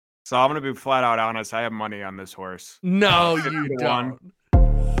So I'm gonna be flat out honest. I have money on this horse. No, 50 you to 1.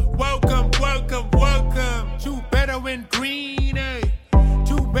 don't. Welcome to Better Win Green, eh?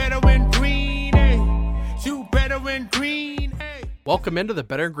 To Better Win Green, eh? To Better Win Green, eh? Welcome into the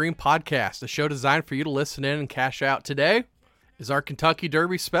Better and Green podcast, a show designed for you to listen in and cash out. Today is our Kentucky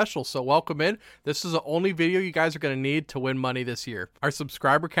Derby special, so welcome in. This is the only video you guys are going to need to win money this year. Our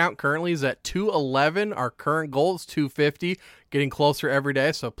subscriber count currently is at 211. Our current goal is 250, getting closer every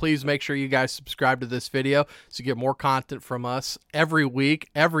day, so please make sure you guys subscribe to this video so you get more content from us every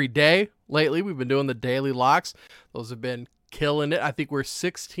week, every day. Lately, we've been doing the daily locks. Those have been killing it. I think we're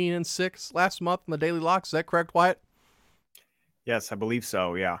 16-6 last month in the daily locks. Is that correct, Wyatt? Yes, I believe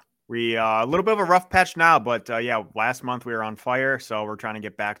so. Yeah. We a little bit of a rough patch now, but yeah, last month we were on fire, so we're trying to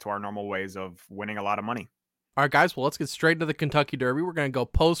get back to our normal ways of winning a lot of money. All right, guys, well, let's get straight into the Kentucky Derby. We're going to go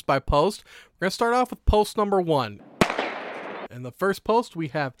post by post. We're going to start off with post number 1. In the first post, we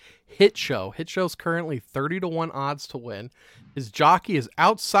have Hit Show. Hit Show's currently 30 to 1 odds to win. His jockey is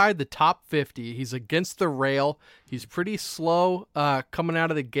outside the top 50. He's against the rail. He's pretty slow coming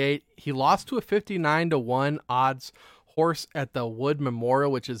out of the gate. He lost to a 59 to 1 odds horse at the Wood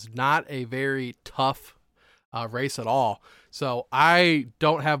Memorial, which is not a very tough race at all. So I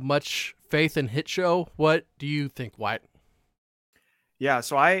don't have much faith in Hit Show. What do you think, Wyatt? Yeah,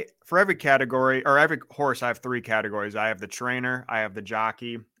 so for every category or every horse, I have 3 categories. I have the trainer, I have the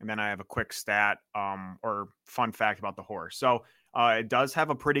jockey, and then I have a quick stat or fun fact about the horse. So it does have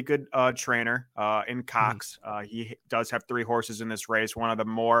a pretty good trainer in Cox. He does have 3 horses in this race. One of the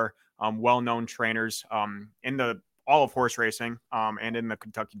more well-known trainers in all of horse racing and in the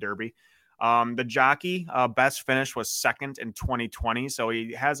Kentucky Derby. The jockey best finish was second in 2020. So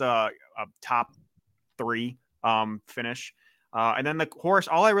he has a top 3 finish. And then the horse,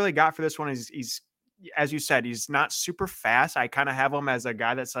 all I really got for this one is he's, as you said, he's not super fast. I kind of have him as a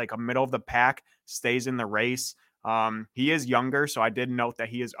guy that's like a middle of the pack, stays in the race. He is younger, so I did note that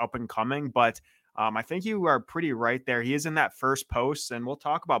he is up and coming, but I think you are pretty right there. He is in that first post, and we'll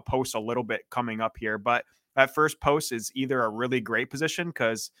talk about posts a little bit coming up here, but that first post is either a really great position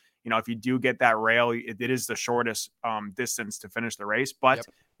because, you know, if you do get that rail, it is the shortest distance to finish the race, but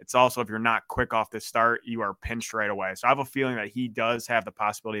it's also, if you're not quick off the start, you are pinched right away. So I have a feeling that he does have the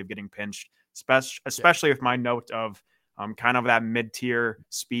possibility of getting pinched, especially with my note of kind of that mid-tier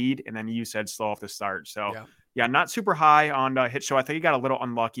speed. And then you said slow off the start. So yeah, not super high on Hit Show. I think he got a little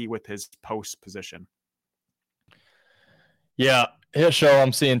unlucky with his post position. Yeah, Hit Show,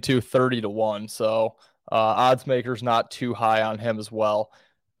 I'm seeing 230 to 1. So odds makers not too high on him as well.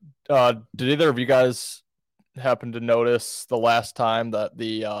 Did either of you guys happen to notice the last time that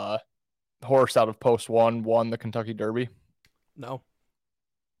the horse out of post 1 won the Kentucky Derby? No.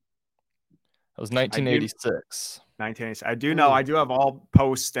 It was 1986. 1986. I do know. I do have all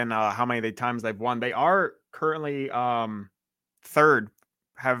posts and how many times they've won. They are currently third,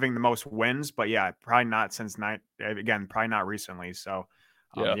 having the most wins, but yeah, probably not since probably not recently. So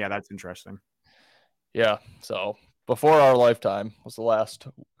yeah, that's interesting. Yeah, so before our lifetime was the last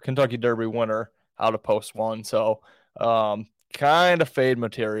Kentucky Derby winner out of post 1. So kind of fade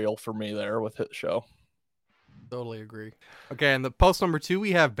material for me there with Hit Show. Totally agree. Okay, and the post number 2,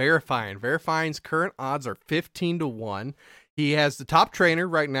 we have Verifying. Verifying's current odds are 15 to 1. He has the top trainer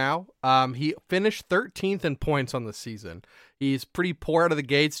right now. He finished 13th in points on the season. He's pretty poor out of the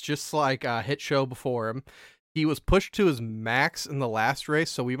gates, just like Hit Show before him. He was pushed to his max in the last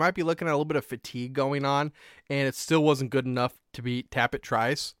race, so we might be looking at a little bit of fatigue going on, and it still wasn't good enough to beat Tapit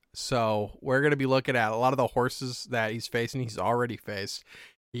Trice. So we're going to be looking at a lot of the horses that he's facing. He's already faced.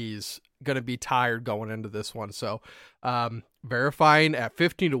 He's going to be tired going into this one. So Verifying at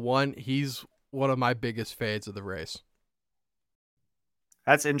 15 to 1, he's one of my biggest fades of the race.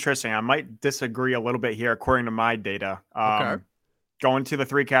 That's interesting. I might disagree a little bit here according to my data. Okay. Going to the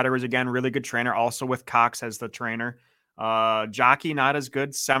 3 categories again, really good trainer, also with Cox as the trainer. Jockey, not as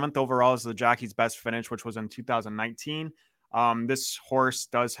good. 7th overall is the jockey's best finish, which was in 2019. This horse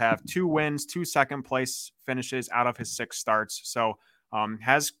does have 2 wins, 2 second place finishes out of his 6 starts. So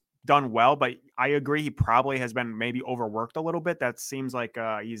has done well, but I agree he probably has been maybe overworked a little bit. That seems like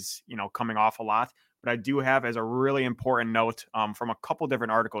he's, coming off a lot. But I do have as a really important note from a couple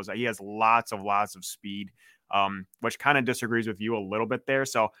different articles that he has lots of speed. Which kind of disagrees with you a little bit there.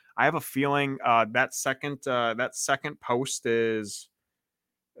 So I have a feeling that second post is,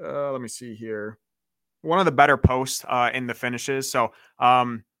 let me see here, one of the better posts in the finishes. So I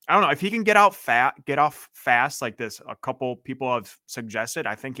don't know if he can get off fast like this. A couple people have suggested.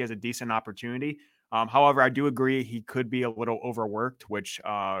 I think he has a decent opportunity. However, I do agree he could be a little overworked, which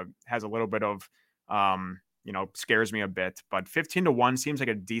has a little bit of scares me a bit. But 15-1 seems like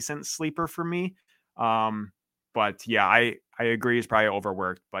a decent sleeper for me. But yeah, I agree he's probably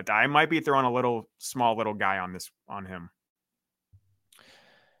overworked. But I might be throwing a small little guy on him.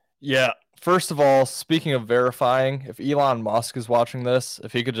 Yeah. First of all, speaking of verifying, if Elon Musk is watching this,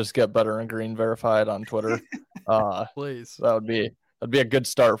 if he could just get Better and Green verified on Twitter, please, that'd be a good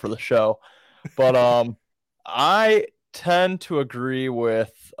start for the show. But I tend to agree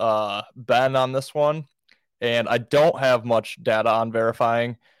with Ben on this one, and I don't have much data on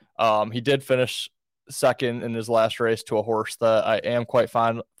verifying. He did finish second in his last race to a horse that I am quite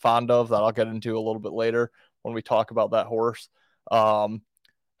fond of, that I'll get into a little bit later when we talk about that horse.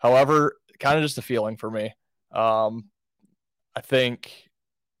 However, kind of just a feeling for me. I think,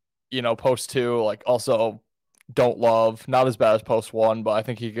 post 2, like, also don't love, not as bad as post 1, but I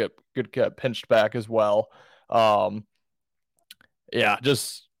think he could get pinched back as well. Yeah,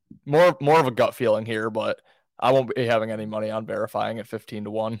 just more of a gut feeling here, but I won't be having any money on verifying at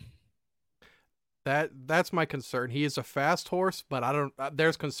 15-1. That's my concern. He is a fast horse, but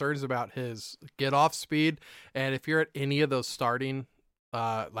there's concerns about his get off speed. And if you're at any of those starting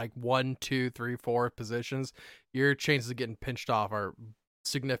like 1, 2, 3, 4 positions, your chances of getting pinched off are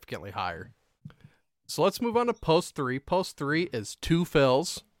significantly higher. So let's move on to post 3. Post 3 is 2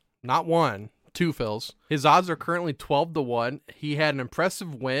 fills, not 1, 2 fills. His odds are currently 12-1. He had an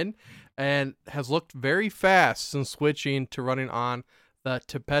impressive win and has looked very fast since switching to running on the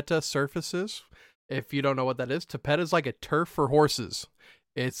Tapeta surfaces. If you don't know what that is, Tapeta is like a turf for horses.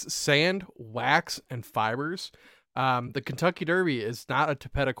 It's sand, wax, and fibers. The Kentucky Derby is not a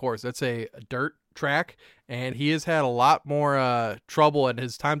Tapeta course. It's a dirt track, and he has had a lot more trouble, and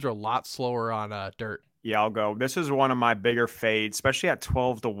his times are a lot slower on dirt. Yeah, I'll go. This is one of my bigger fades, especially at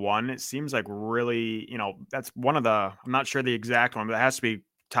 12-1. It seems like really, that's one of the, I'm not sure the exact one, but it has to be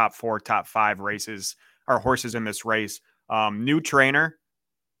top 4, top 5 races or horses in this race. New trainer,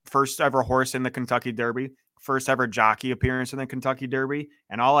 first ever horse in the Kentucky Derby, first ever jockey appearance in the Kentucky Derby.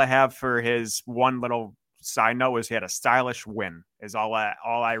 And all I have for his one little side note was he had a stylish win, is all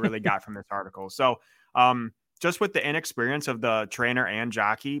I really got from this article. So just with the inexperience of the trainer and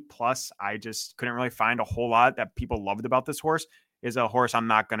jockey, plus I just couldn't really find a whole lot that people loved about this horse, is a horse I'm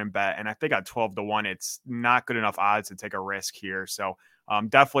not going to bet. And I think at 12-1, it's not good enough odds to take a risk here. So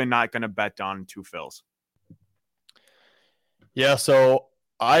definitely not going to bet on 2 fills. Yeah, so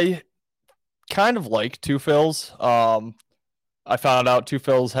I kind of like 2 fills. I found out 2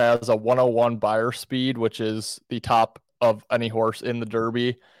 fills has a 101 buyer speed, which is the top of any horse in the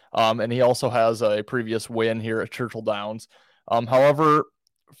Derby. And he also has a previous win here at Churchill Downs. However,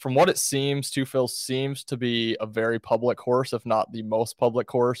 from what it seems, 2 fills seems to be a very public horse, if not the most public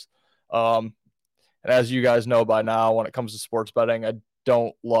horse. And as you guys know by now, when it comes to sports betting, I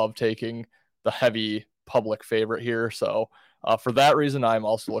don't love taking the heavy public favorite here. So for that reason, I'm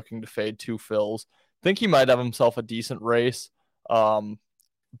also looking to fade 2 fills. Think he might have himself a decent race, but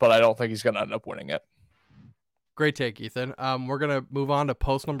I don't think he's going to end up winning it. Great take, Ethan. We're going to move on to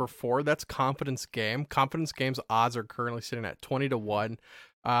post number 4. That's Confidence Game. Confidence Game's odds are currently sitting at 20-1.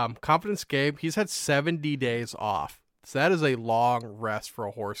 Confidence Game, he's had 70 days off. So that is a long rest for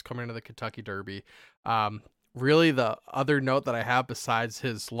a horse coming into the Kentucky Derby. Really, the other note that I have besides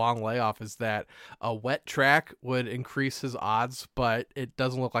his long layoff is that a wet track would increase his odds, but it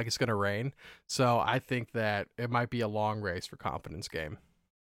doesn't look like it's going to rain. So I think that it might be a long race for Confidence Game.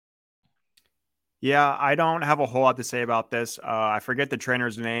 Yeah, I don't have a whole lot to say about this. I forget the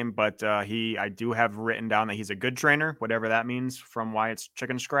trainer's name, but I do have written down that he's a good trainer, whatever that means from Wyatt's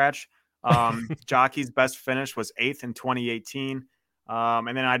Chicken Scratch. Jockey's best finish was 8th in 2018.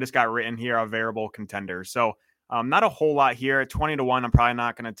 And then I just got written here a variable contender. So not a whole lot here. At 20-1, I'm probably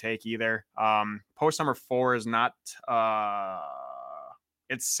not going to take either. Post number 4 is not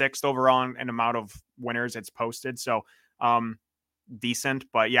it's 6th overall in amount of winners it's posted. So decent,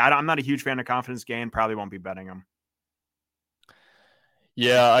 but yeah, I'm not a huge fan of Confidence Game. Probably won't be betting him.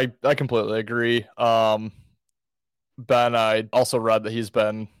 Yeah, I completely agree. Ben, I also read that he's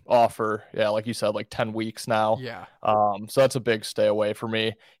been off for, like you said, like 10 weeks now. Yeah. So that's a big stay away for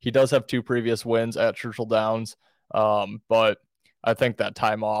me. He does have 2 previous wins at Churchill Downs, but I think that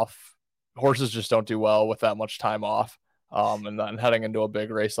time off, horses just don't do well with that much time off. And then heading into a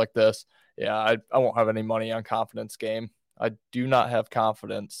big race like this, I won't have any money on Confidence Game. I do not have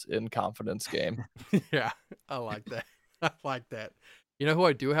confidence in Confidence Game. Yeah, I like that. I like that. You know who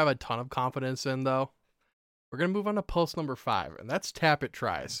I do have a ton of confidence in, though? We're going to move on to post number 5, and that's Tapit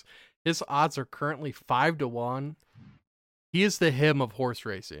Tries. His odds are currently 5-1. He is the him of horse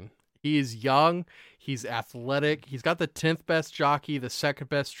racing. He is young. He's athletic. He's got the 10th best jockey, the 2nd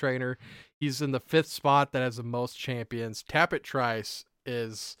best trainer. He's in the 5th spot that has the most champions. Tapit Trice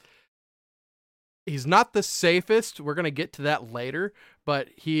he's not the safest. We're going to get to that later, but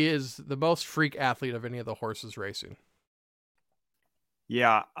he is the most freak athlete of any of the horses racing.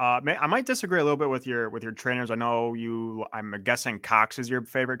 Yeah, I might disagree a little bit with your trainers. I know I'm guessing Cox is your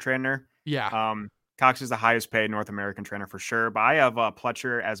favorite trainer. Yeah. Cox is the highest paid North American trainer for sure, but I have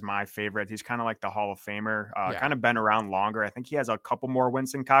Pletcher as my favorite. He's kind of like the Hall of Famer, kind of been around longer. I think he has a couple more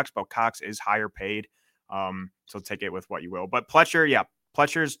wins than Cox, but Cox is higher paid. So take it with what you will. But Pletcher,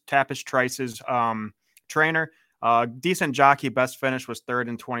 Pletcher's Tapit Trice's trainer, decent jockey. Best finish was 3rd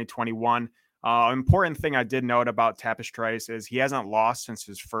in 2021. Important thing I did note about Tapit Trice is he hasn't lost since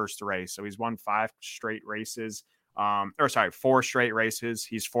his first race. So he's won 4 straight races.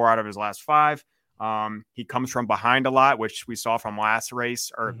 He's 4 out of his last 5. He comes from behind a lot, which we saw from last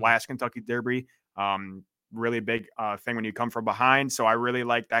race or last Kentucky Derby. Really big thing when you come from behind. So I really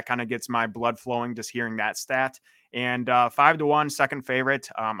like that. Kind of gets my blood flowing just hearing that stat. And 5-1, second favorite.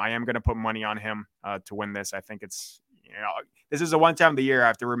 I am going to put money on him to win this. I think it's, this is the one time of the year I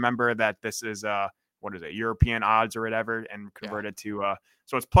have to remember that this is European odds or whatever, and convert it to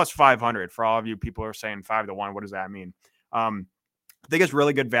so it's plus 500 for all of you people who are saying 5-1. What does that mean? I think it's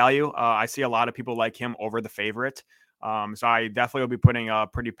really good value. I see a lot of people like him over the favorite. So I definitely will be putting a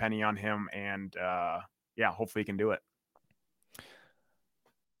pretty penny on him, and hopefully he can do it.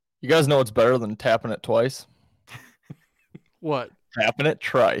 You guys know what's better than tapping it twice? What? Tapping it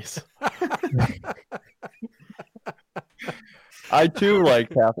Trice. I too like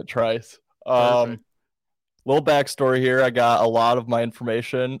Tapit Trice. Little backstory here. I got a lot of my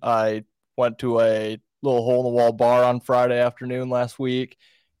information. I went to a little hole in the wall bar on Friday afternoon last week.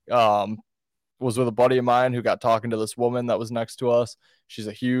 Was with a buddy of mine who got talking to this woman that was next to us. She's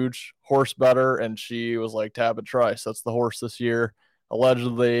a huge horse bettor, and she was like, Tapit Trice, that's the horse this year.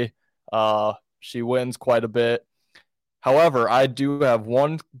 Allegedly, she wins quite a bit. However, I do have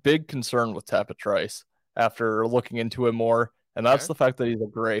one big concern with Tapit Trice after looking into it more, and that's the fact that he's a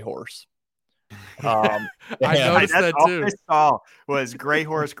gray horse. I noticed that too. All I saw was gray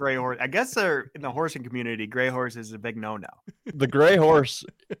horse. I guess in the horsing community, gray horse is a big no-no. The gray horse,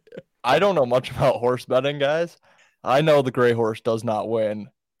 I don't know much about horse betting, guys. I know the gray horse does not win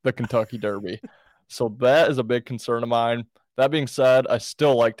the Kentucky Derby. So that is a big concern of mine. That being said, I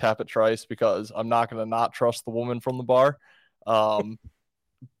still like Tapit Trice because I'm not going to not trust the woman from the bar. But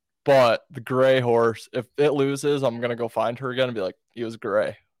the gray horse, if it loses, I'm going to go find her again and be like, he was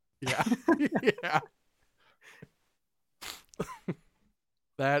gray. Yeah. Yeah.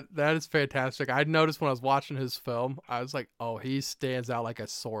 That is fantastic. I noticed when I was watching his film, I was like, oh, he stands out like a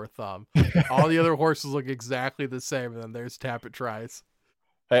sore thumb. All the other horses look exactly the same, and then there's Tapit Trice.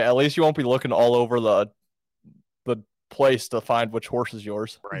 Hey, at least you won't be looking all over the place to find which horse is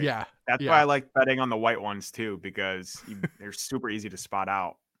yours. Right. Yeah. That's why I like betting on the white ones too, because they're super easy to spot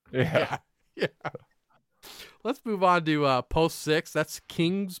out. Yeah. Let's move on to post 6. That's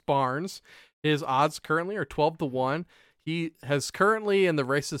Kingsbarns. His odds currently are 12-1. He has currently, in the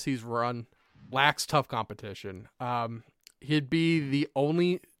races he's run, lacks tough competition. He'd be the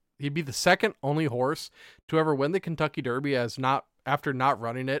second only horse to ever win the Kentucky Derby after not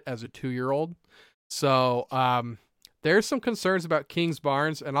running it as a 2-year-old. So there's some concerns about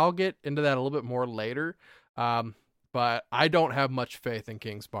Kingsbarns, and I'll get into that a little bit more later. But I don't have much faith in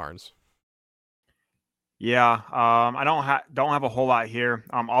Kingsbarns. Yeah, I don't have a whole lot here.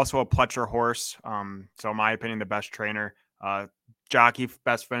 Also a Pletcher horse. So in my opinion, the best trainer. Jockey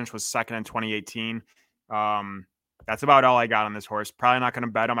best finish was 2nd in 2018. That's about all I got on this horse. Probably not going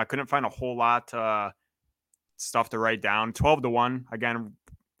to bet him. I couldn't find a whole lot stuff to write down. 12-1. Again,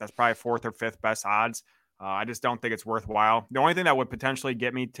 that's probably 4th or 5th best odds. I just don't think it's worthwhile. The only thing that would potentially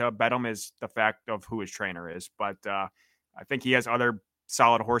get me to bet him is the fact of who his trainer is. But I think he has other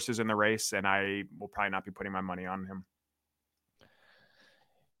solid horses in the race, and I will probably not be putting my money on him.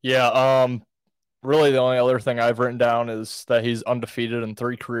 Yeah, really the only other thing I've written down is that he's undefeated in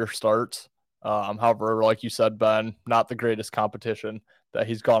 3 career starts. However, like you said, Ben, not the greatest competition that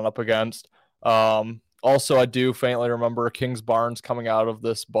he's gone up against. Also, I do faintly remember Kingsbarns coming out of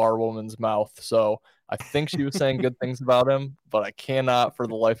this bar woman's mouth, so I think she was saying good things about him, but I cannot for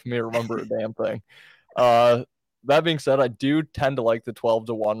the life of me remember a damn thing. That being said, I do tend to like the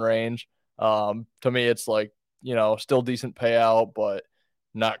 12-1 range. To me, it's like, still decent payout, but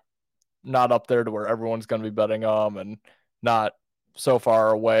not up there to where everyone's going to be betting them, and not so far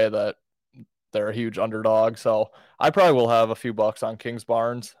away that they're a huge underdog. So I probably will have a few bucks on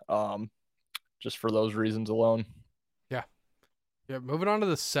Kingsbarns, just for those reasons alone. Yeah, moving on to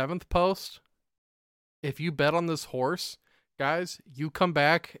the 7th post. If you bet on this horse, guys, you come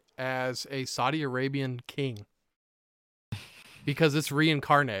back as a Saudi Arabian king because it's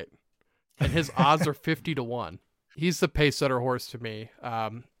Reincarnate, and his odds are 50-1. He's the pace setter horse to me.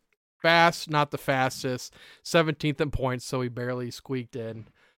 Fast, not the fastest. 17th in points, so he barely squeaked in.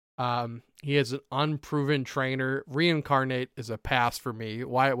 He is an unproven trainer. Reincarnate is a pass for me.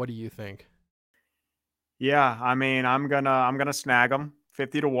 Wyatt, what do you think? Yeah, I mean, I'm gonna snag him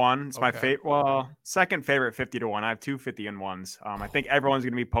 50-1. It's my second favorite 50-1. I have two 50-1s. I think everyone's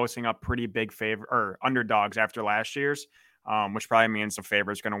gonna be posting up pretty big favor or underdogs after last year's, which probably means the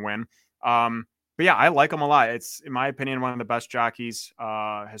favorite's gonna win. But yeah, I like him a lot. It's, in my opinion, one of the best jockeys.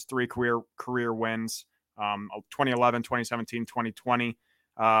 Has 3 career wins. 2011, 2017, 2020.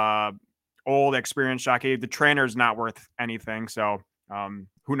 Old experienced jockey. The trainer's not worth anything, so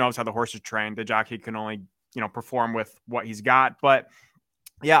who knows how the horse is trained. The jockey can only, perform with what he's got. But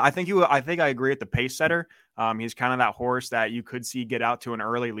yeah, I think I agree with the pace setter. He's kind of that horse that you could see get out to an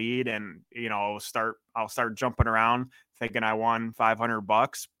early lead and, I'll start jumping around thinking I won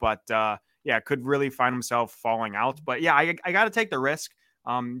 $500, but yeah, could really find himself falling out. But yeah, I got to take the risk.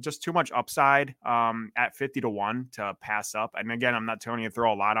 Just too much upside at 50-1 to pass up. And again, I'm not telling you to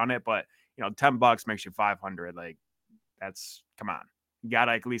throw a lot on it, but $10 makes you 500. Like, that's, come on. You got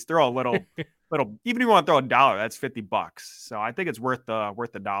to at least throw a little, even if you want to throw $1, that's $50. So I think it's worth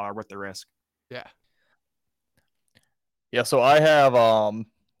the dollar, worth the risk. Yeah. Yeah. So I have,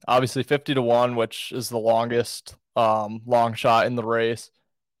 obviously 50-1, which is the longest, long shot in the race.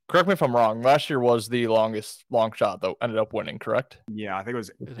 Correct me if I'm wrong. Last year was the longest long shot that ended up winning, correct? Yeah, I think it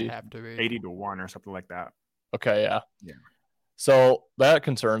was have to be 80-1 or something like that. Okay, yeah. Yeah. So that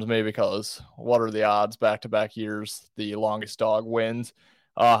concerns me because what are the odds back-to-back years the longest dog wins?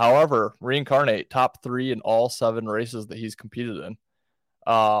 However, Reincarnate, top 3 in all 7 races that he's competed in.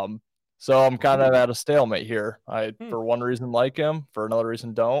 So I'm kind of at a stalemate here. I, for one reason, like him. For another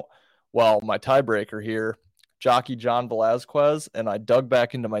reason, don't. Well, my tiebreaker here, jockey John Velazquez, and I dug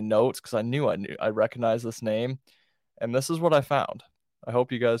back into my notes because I recognized this name, and this is what I found. I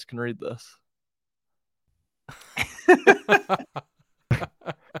hope you guys can read this.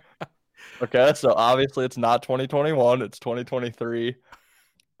 Okay, so obviously it's not 2021, it's 2023.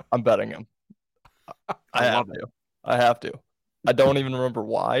 I'm betting him. I have to. I don't even remember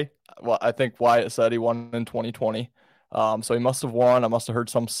why. Well, I think Wyatt said he won in 2020. So he must have won. I must have heard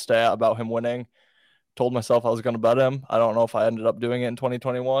some stat about him winning. Told myself I was going to bet him. I don't know if I ended up doing it in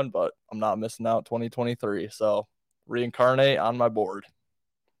 2021, but I'm not missing out 2023. So Reincarnate on my board.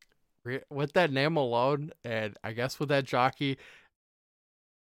 With that name alone, and I guess with that jockey,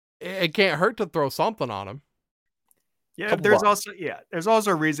 it can't hurt to throw something on him. Yeah, there's also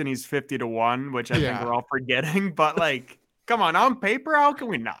a reason he's 50-1, which I think we're all forgetting. But like, come on paper, how can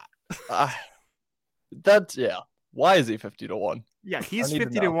we not? Why is he 50-1? Yeah, he's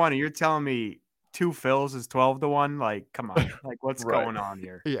 50-1, and you're telling me 2 fills is 12-1. Like, come on, like what's going on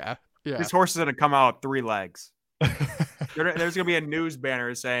here? Yeah. This horse is gonna come out with 3 legs. There's gonna be a news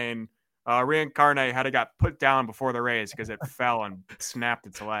banner saying Reincarnate had got put down before the race because it fell and snapped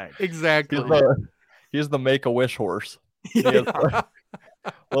its leg. Exactly. He's the Make-A-Wish horse.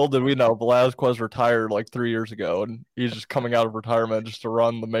 Well, did we know Velazquez retired like 3 years ago, and he's just coming out of retirement just to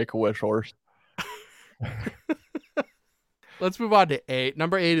run the Make-A-Wish horse. Let's move on to 8.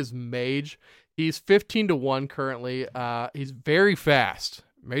 Number 8 is Mage. He's 15-1 currently. He's very fast.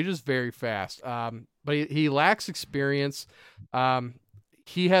 Mage is very fast. But he lacks experience.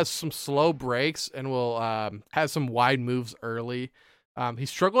 He has some slow breaks and will have some wide moves early. He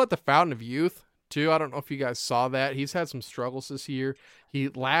struggled at the Fountain of Youth too. I don't know if you guys saw that. He's had some struggles this year. He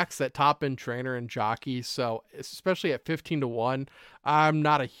lacks that top end trainer and jockey. So especially at 15-1, I'm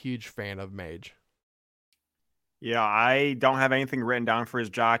not a huge fan of Mage. Yeah, I don't have anything written down for his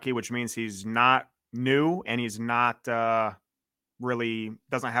jockey, which means he's not new and he's not really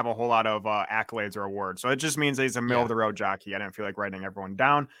doesn't have a whole lot of accolades or awards. So it just means that he's a middle of the road jockey. I didn't feel like writing everyone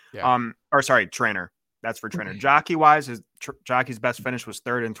down. Trainer. That's for trainer. Jockey wise, his jockey's best finish was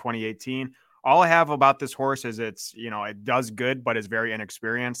 3rd in 2018. All I have about this horse is it's, it does good, but is very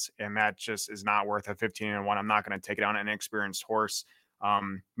inexperienced. And that just is not worth a 15-1. I'm not going to take it on an inexperienced horse.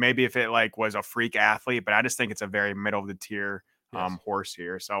 Maybe if it was a freak athlete, but I just think it's a very middle of the tier horse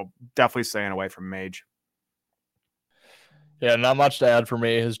here. So definitely staying away from Mage. Yeah, not much to add for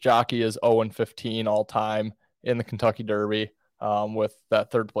me. His jockey is 0-15 all time in the Kentucky Derby, with that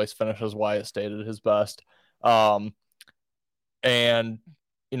 3rd place finish as Wyatt stated his best. And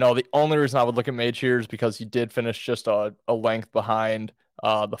the only reason I would look at Mage here is because he did finish just a length behind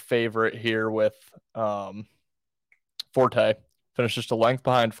the favorite here with Forte. finished just a length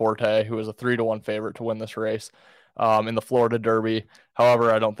behind Forte, who is a 3-1 favorite to win this race in the Florida Derby.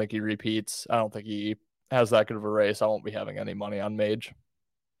 However, I don't think he repeats. I don't think he has that good of a race. I won't be having any money on Mage.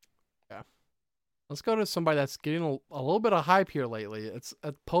 Yeah. Let's go to somebody that's getting a little bit of hype here lately. It's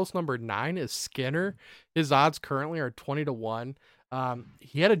at post number 9 is Skinner. His odds currently are 20-1.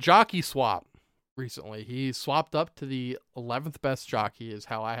 He had a jockey swap recently. He swapped up to the 11th best jockey is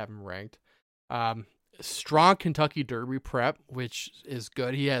how I have him ranked. Strong Kentucky Derby prep, which is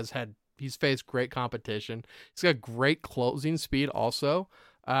good. He's faced great competition. He's got great closing speed also.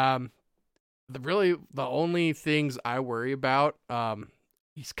 The only things I worry about,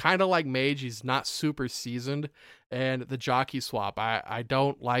 he's kind of like Mage. He's not super seasoned. And the jockey swap, I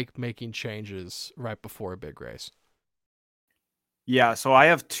don't like making changes right before a big race. Yeah, so I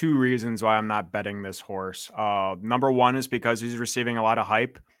have 2 reasons why I'm not betting this horse. Number 1 is because he's receiving a lot of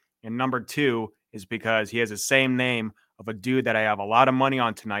hype. And number 2 is because he has the same name of a dude that I have a lot of money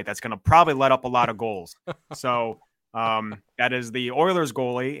on tonight that's going to probably let up a lot of goals. So that is the Oilers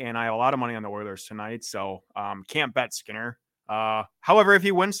goalie, and I have a lot of money on the Oilers tonight. So can't bet Skinner. However, if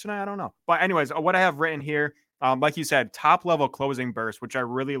he wins tonight, I don't know. But anyways, what I have written here, like you said, top level closing burst, which I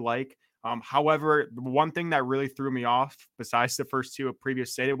really like. However, the one thing that really threw me off, besides the first 2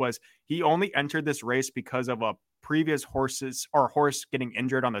 previous stated, was he only entered this race because of a previous horse getting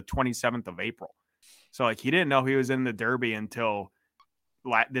injured on the 27th of April. So like he didn't know he was in the Derby until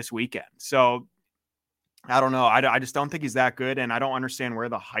this weekend. So I don't know. I just don't think he's that good, and I don't understand where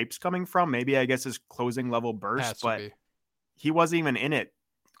the hype's coming from. Maybe I guess his closing level burst, but he wasn't even in it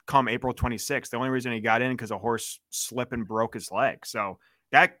come April 26th. The only reason he got in because a horse slipped and broke his leg. So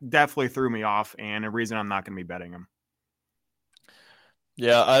that definitely threw me off, and a reason I'm not going to be betting him.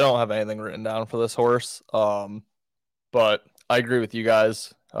 Yeah, I don't have anything written down for this horse, but I agree with you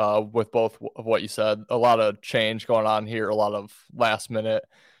guys with both of what you said. A lot of change going on here, a lot of last-minute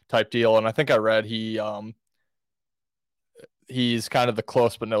type deal, and I think I read he's kind of the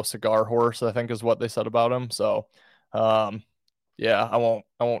close but no cigar horse, I think is what they said about him. So, yeah, I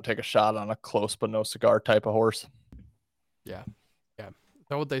won't take a shot on a close but no cigar type of horse. Yeah. Is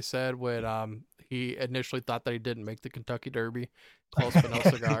that what they said when he initially thought that he didn't make the Kentucky Derby? Close but no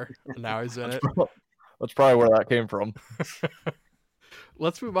cigar. And now he's in it. That's probably where that came from.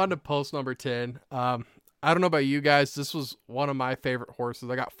 Let's move on to post number 10. I don't know about you guys. This was one of my favorite horses.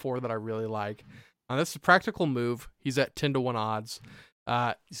 I got 4 that I really like. This is a Practical Move. He's at 10-1 odds.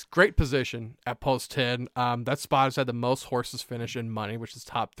 He's great position at post 10. That spot has had the most horses finish in money, which is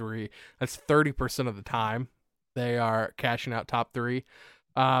top 3. That's 30% of the time they are cashing out top 3.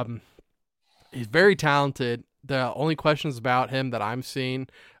 He's very talented. The only questions about him that I'm seeing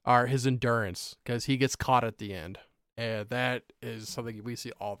are his endurance, because he gets caught at the end. And that is something we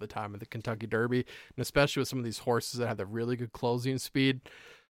see all the time at the Kentucky Derby, and especially with some of these horses that have the really good closing speed.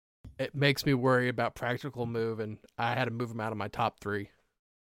 It makes me worry about Practical Move, and I had to move him out of my top 3.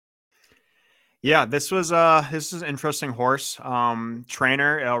 Yeah, this is an interesting horse.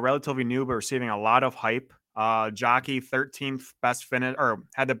 Trainer, relatively new, but receiving a lot of hype. Jockey 13th best finish, or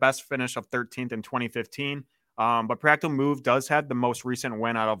had the best finish of 13th in 2015. But Practical Move does have the most recent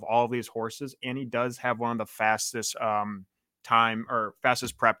win out of all of these horses, and he does have one of the fastest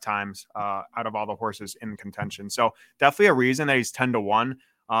fastest prep times out of all the horses in contention. So definitely a reason that he's 10-1.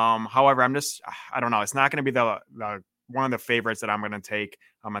 However, I don't know. It's not going to be the one of the favorites that I'm going to take.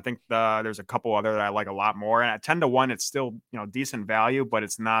 I think there's a couple other that I like a lot more. And at 10-1, it's still decent value, but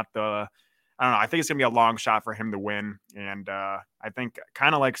it's not the. I don't know. I think it's going to be a long shot for him to win. And I think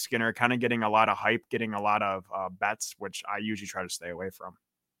kind of like Skinner, kind of getting a lot of hype, getting a lot of bets, which I usually try to stay away from.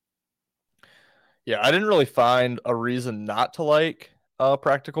 Yeah, I didn't really find a reason not to like a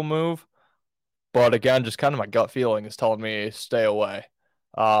Practical Move. But again, just kind of my gut feeling is telling me stay away.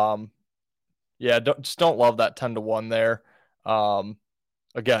 Yeah, don't love that 10-1 there.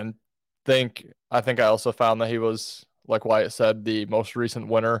 Again, I think I also found that he was, like Wyatt said, the most recent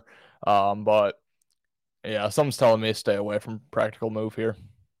winner. But yeah, something's telling me to stay away from Practical Move here.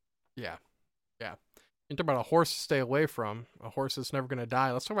 Yeah. You talk about a horse to stay away from, a horse that's never going to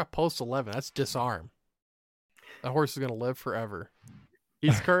die. Let's talk about post 11. That's Disarm. That horse is going to live forever.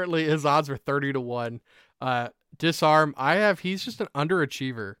 He's currently, his odds are 30-1. Disarm, he's just an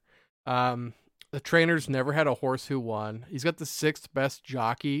underachiever. The trainer's never had a horse who won. He's got the 6th best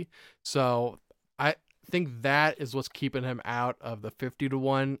jockey. So I think that is what's keeping him out of the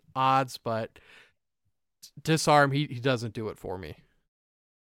 50-1 odds, but Disarm, he doesn't do it for me.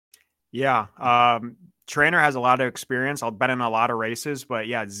 Yeah. Trainer has a lot of experience. I'll bet in a lot of races, but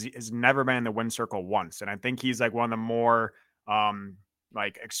yeah, has never been in the win circle once. And I think he's like one of the more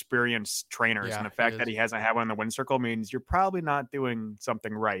like experienced trainers, Yeah, and the he fact is. that he hasn't had one in the win circle means you're probably not doing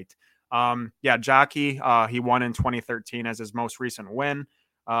something right. Yeah, Jockey, he won in 2013 as his most recent win.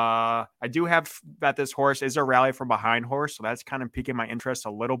 I do have that this horse is a rally from behind horse, so that's kind of piquing my interest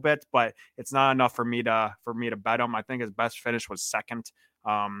a little bit, but it's not enough for me to bet him. I think his best finish was second.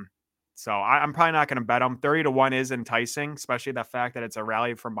 So I'm probably not going to bet him. 30-1 is enticing, especially the fact that it's a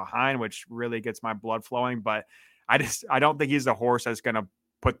rally from behind, which really gets my blood flowing. But I don't think he's the horse that's going to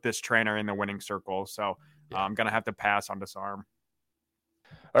put this trainer in the winning circle. So I'm going to have to pass on Disarm.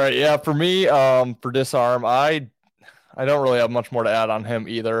 All right, yeah, for me, for Disarm, I don't really have much more to add on him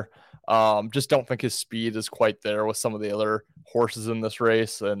either. Just don't think his speed is quite there with some of the other horses in this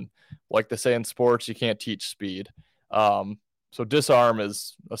race. And like they say in sports, you can't teach speed. So Disarm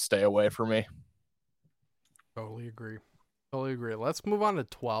is a stay away for me. Totally agree. Let's move on to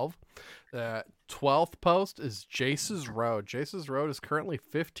 12. The 12th post is Jace's Road. Jace's Road is currently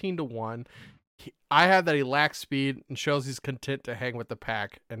 15-1. I have that he lacks speed and shows he's content to hang with the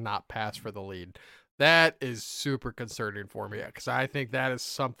pack and not pass for the lead. That is super concerning for me because I think that is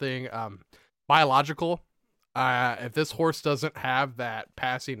something biological. If this horse doesn't have that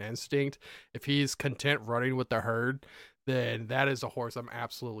passing instinct, if he's content running with the herd, then that is a horse I'm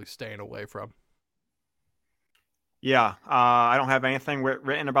absolutely staying away from. Yeah, I don't have anything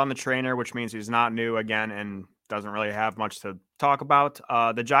written about the trainer, which means he's not new again and doesn't really have much to talk about.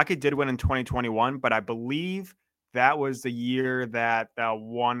 The jockey did win in 2021, but I believe that was the year that the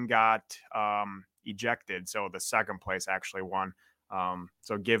one got ejected. So the second place actually won.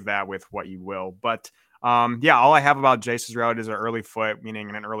 So give that with what you will. But yeah, all I have about Jace's Road is an early foot,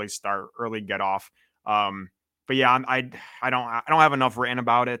 meaning an early start, early get off. But yeah, I don't have enough written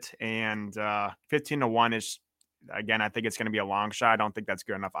about it. And 15-1 is, again, I think it's going to be a long shot. I don't think that's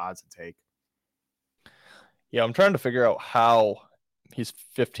good enough odds to take. Yeah, I'm trying to figure out how he's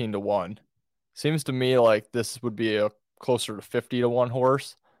 15-1. Seems to me like this would be a closer to 50-1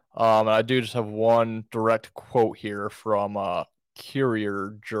 horse. And I do just have one direct quote here from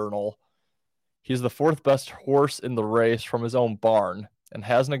Courier Journal. He's the fourth best horse in the race from his own barn and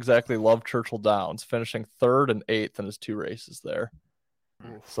hasn't exactly loved Churchill Downs, finishing 3rd and 8th in his 2 races there.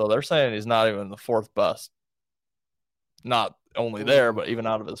 So they're saying he's not even the 4th best. Not only there, but even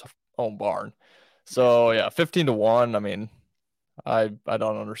out of his own barn. So yeah, 15-1. I mean, I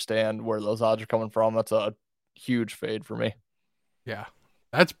don't understand where those odds are coming from. That's a huge fade for me. Yeah,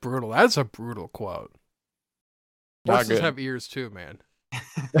 that's brutal. That's a brutal quote. Horses have ears too, man.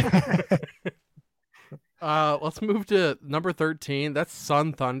 Let's move to number 13. That's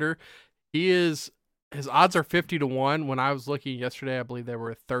Sun Thunder. His odds are 50-1. When I was looking yesterday, I believe they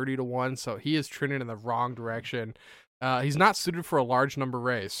were 30-1. So he is trending in the wrong direction. He's not suited for a large number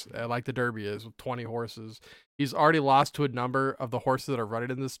race like the Derby is with 20 horses. He's already lost to a number of the horses that are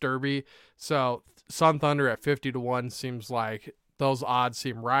running in this Derby. So Sun Thunder at 50-1 seems like those odds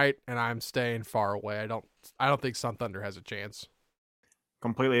seem right, and I'm staying far away. I don't think Sun Thunder has a chance.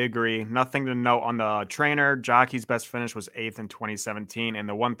 Completely agree. Nothing to note on the trainer. Jockey's best finish was 8th in 2017. And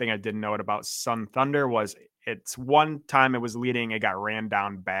the one thing I didn't note about Sun Thunder was it's one time it was leading, it got ran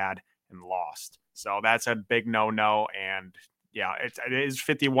down bad and lost. So that's a big no-no. And yeah, it is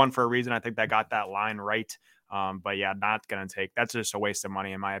 51 for a reason. I think they got that line right. But yeah, not going to take. That's just a waste of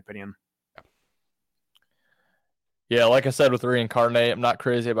money in my opinion. Yeah, like I said with Reincarnate, I'm not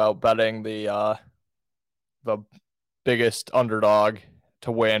crazy about betting the biggest underdog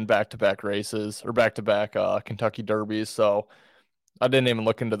to win back-to-back races or back-to-back Kentucky Derbies. So I didn't even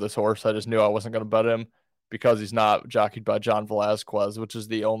look into this horse. I just knew I wasn't going to bet him because he's not jockeyed by John Velazquez, which is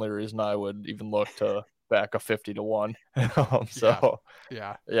the only reason I would even look to back a 50-1.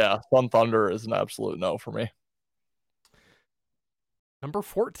 Yeah, Sun Thunder is an absolute no for me. Number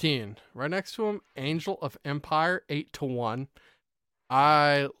 14, right next to him, Angel of Empire, 8-1.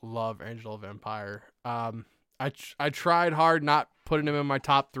 I love Angel of Empire. I tried hard not putting him in my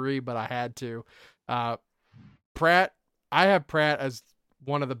top 3, but I had to. Pratt, I have Pratt as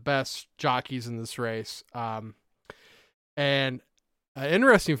one of the best jockeys in this race. And an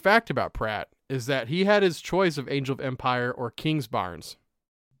interesting fact about Pratt is that he had his choice of Angel of Empire or Kingsbarns.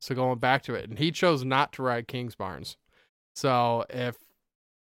 So going back to it, and he chose not to ride Kingsbarns. So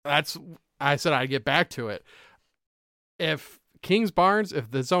I said I'd get back to it. If Kingsbarns, if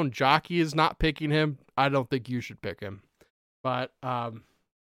the zone jockey is not picking him, I don't think you should pick him. But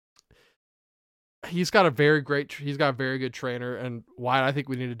he's got a very good trainer, and why I think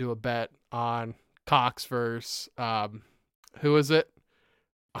we need to do a bet on Cox versus who is it?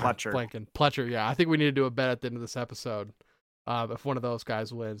 Pletcher. Pletcher. Yeah, I think we need to do a bet at the end of this episode. If one of those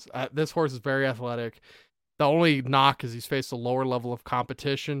guys wins, this horse is very athletic. The only knock is he's faced a lower level of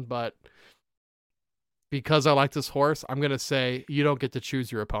competition, but because I like this horse, I'm going to say you don't get to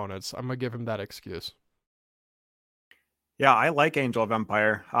choose your opponents. I'm going to give him that excuse. Yeah, I like Angel of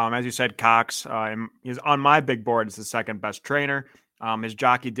Empire. As you said, Cox, he's on my big board as the second best trainer. His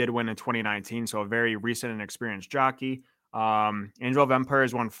jockey did win in 2019, so a very recent and experienced jockey. Angel of Empire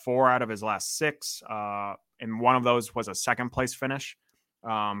has won 4 out of his last 6, and one of those was a second place finish.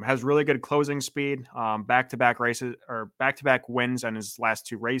 Has really good closing speed, back-to-back races or back-to-back wins in his last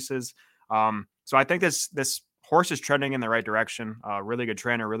 2 races. So I think this horse is trending in the right direction. Really good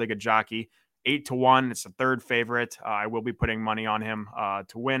trainer, really good jockey. 8-1. It's the third favorite. I will be putting money on him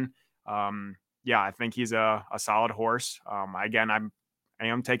to win. Yeah, I think he's a solid horse. Again, I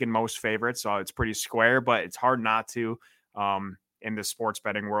am taking most favorites, so it's pretty square, but it's hard not to in the sports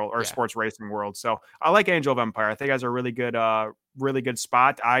betting world or sports racing world. So I like Angel of Empire. I think he has a really good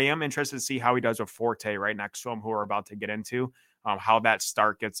spot. I am interested to see how he does with Forte right next to him, who we're about to get into. How that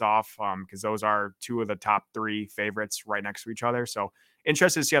start gets off, because those are 2 of the top 3 favorites right next to each other. So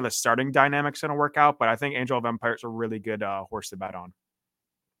interested to see how the starting dynamics going to work out, but I think Angel of Empire is a really good horse to bet on.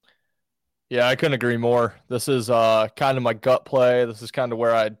 Yeah, I couldn't agree more. This is kind of my gut play. This is kind of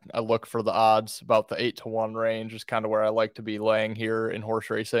where I look for the odds. About the 8-1 range is kind of where I like to be laying here in horse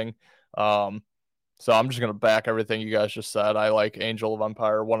racing. So I'm just going to back everything you guys just said. I like Angel of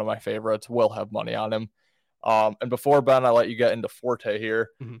Empire, one of my favorites. Will have money on him. And before, Ben, I let you get into Forte here.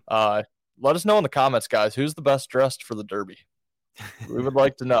 Let us know in the comments, guys, who's the best dressed for the Derby? We would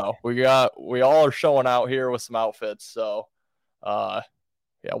like to know. We all are showing out here with some outfits. So,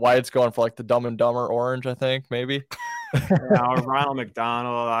 yeah, Wyatt's going for like the Dumb and Dumber orange, I think, maybe. Yeah, or Ronald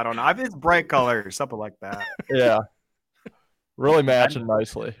McDonald. I don't know. I think it's bright colors, something like that. Yeah. Really matching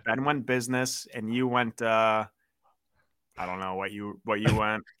nicely. Ben went business, and you went, I don't know what you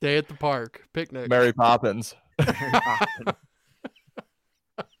went. Day at the park, picnic. Mary Poppins.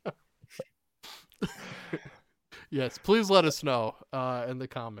 Yes, please let us know in the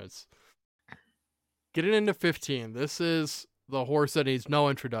comments. Getting into 15, this is the horse that needs no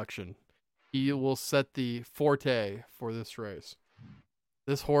introduction. He will set the Forte for this race.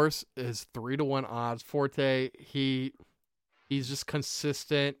 This horse is 3-1 odds. Forte, he's just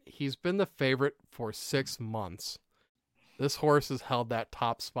consistent. He's been the favorite for 6 months. This horse has held that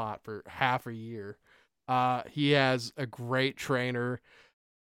top spot for half a year. He has a great trainer.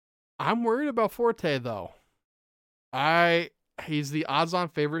 I'm worried about Forte, though. He's the odds-on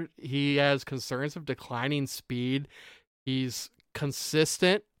favorite. He has concerns of declining speed. He's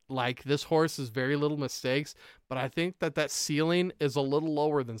consistent. Like, this horse has very little mistakes, but I think that ceiling is a little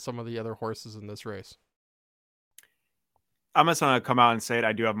lower than some of the other horses in this race. I'm just going to come out and say it.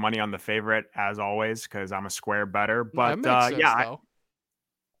 I do have money on the favorite, as always, because I'm a square better. But,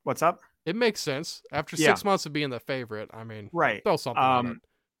 what's up? It makes sense. After 6 months of being the favorite, I mean, right. Throw something on it.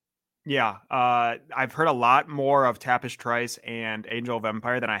 Yeah. I've heard a lot more of Tapish Trice and Angel of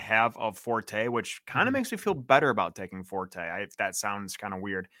Empire than I have of Forte, which kind of makes me feel better about taking Forte. If that sounds kind of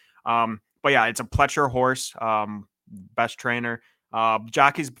weird. But yeah, it's a Pletcher horse, best trainer.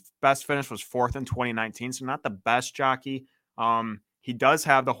 Jockey's best finish was 4th in 2019, so not the best jockey.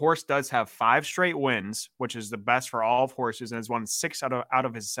 The horse does have 5 straight wins, which is the best for all of horses, and has won 6 out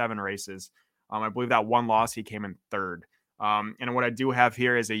of his 7 races. I believe that one loss, he came in 3rd. And what I do have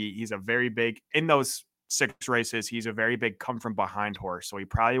here is he's a very big, in those 6 races, he's a very big come from behind horse. So he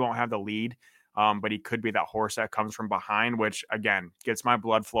probably won't have the lead, but he could be that horse that comes from behind, which again, gets my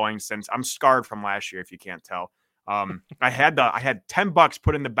blood flowing since I'm scarred from last year, if you can't tell. I had $10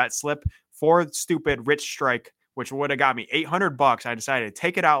 put in the bet slip for stupid Rich Strike, which would have got me $800. I decided to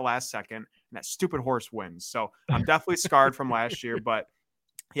take it out last second, and that stupid horse wins. So I'm definitely scarred from last year, but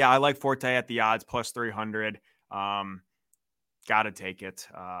yeah, I like Forte at the odds plus 300. Got to take it.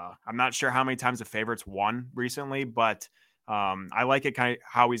 I'm not sure how many times the favorites won recently, but I like it kind of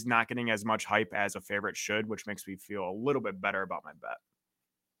how he's not getting as much hype as a favorite should, which makes me feel a little bit better about my bet.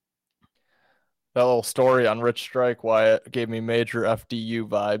 That little story on Rich Strike, Wyatt, gave me major FDU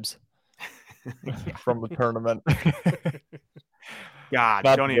vibes from the tournament. God,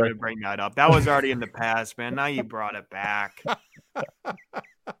 don't even bring that up. That was already in the past, man. Now you brought it back.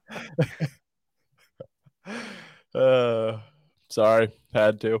 Sorry,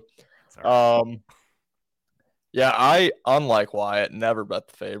 had to. Yeah, I, unlike Wyatt, never bet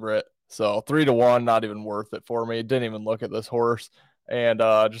the favorite. So 3-1, not even worth it for me. Didn't even look at this horse. And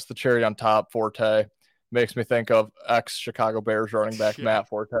just the cherry on top, Forte, makes me think of ex-Chicago Bears running back Matt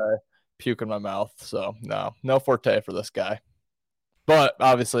Forte. Puke in my mouth. So no Forte for this guy. But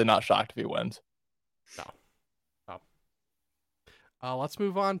obviously not shocked if he wins. No. Let's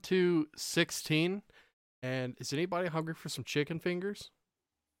move on to 16. And is anybody hungry for some chicken fingers?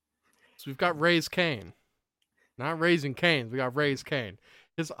 So we've got Raised Cane. Not Raising Cane's. We got Raised Cane.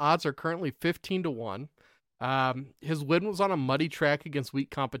 His odds are currently 15-1. His win was on a muddy track against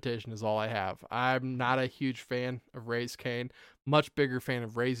weak competition is all I have. I'm not a huge fan of Raised Cane. Much bigger fan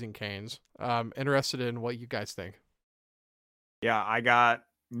of Raising Cane's. Interested in what you guys think. Yeah, I got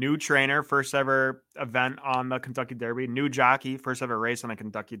new trainer, first ever event on the Kentucky Derby. New jockey, first ever race on the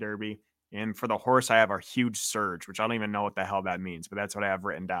Kentucky Derby. And for the horse, I have a huge surge, which I don't even know what the hell that means, but that's what I have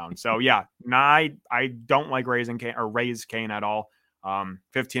written down. So yeah, I don't like Raised Cane at all.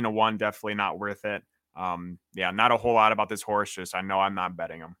 15-1, definitely not worth it. Yeah, not a whole lot about this horse. Just I know I'm not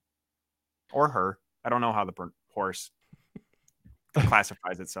betting him or her. I don't know how the horse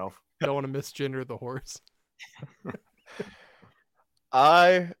classifies itself. Don't want to misgender the horse.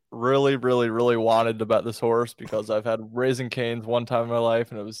 I really, really, really wanted to bet this horse because I've had Raising Cane's one time in my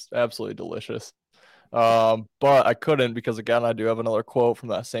life and it was absolutely delicious. But I couldn't because, again, I do have another quote from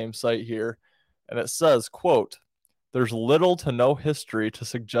that same site here. And it says, quote, "There's little to no history to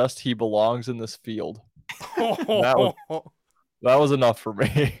suggest he belongs in this field." That was enough for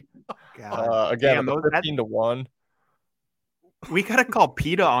me. Again, 15-1. We gotta call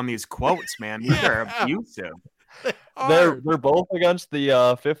PETA on these quotes, man. These are abusive. They're both against the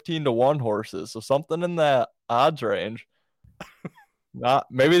 15-1 horses, so something in that odds range. Not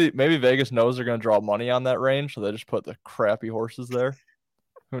maybe Vegas knows they're gonna draw money on that range, so they just put the crappy horses there.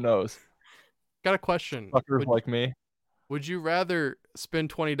 Who knows? Got a question. Suckers like me. Would you rather spend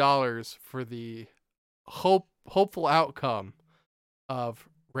 $20 for the hopeful outcome of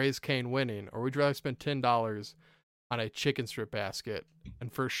Raised Cane winning, or would you rather spend $10 on a chicken strip basket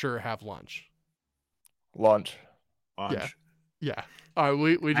and for sure have lunch? Lunch. Yeah. All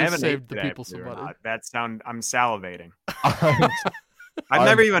right, we just saved the people some money. I'm salivating. I've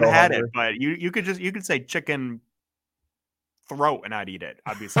never even had it, but you could say chicken throat and I'd eat it.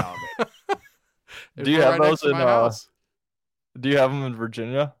 I'd be salivating. Do you have those in do you have them in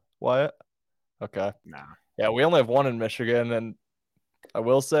Virginia, Wyatt? Okay. Nah. Yeah, we only have one in Michigan, and I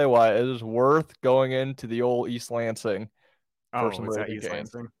will say, Wyatt, it is worth going into the old East Lansing. Oh, is that East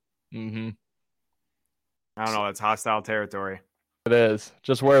Lansing? Mm-hmm. I don't know. It's hostile territory. It is.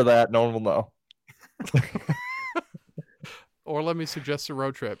 Just wear that. No one will know. Or let me suggest a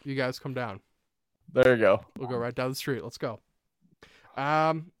road trip. You guys come down. There you go. We'll go right down the street. Let's go.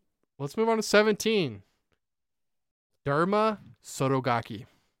 Let's move on to 17. Derma Sotogake.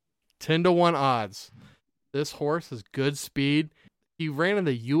 10-1 odds. This horse has good speed. He ran in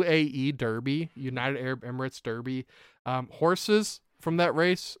the UAE Derby, United Arab Emirates Derby. Horses from that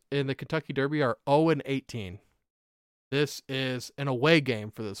race in the Kentucky Derby are 0-18. This is an away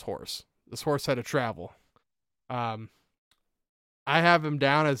game for this horse. This horse had to travel. I have him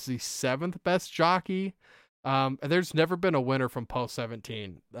down as the 7th best jockey. And there's never been a winner from post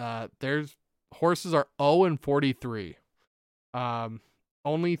 17. There's horses are 0-43.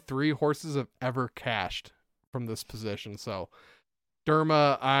 Only 3 horses have ever cashed from this position. So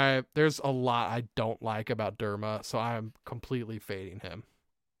Derma, there's a lot I don't like about Derma, so I'm completely fading him.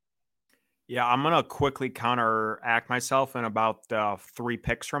 Yeah, I'm going to quickly counteract myself in about 3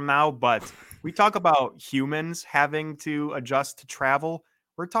 picks from now, but we talk about humans having to adjust to travel.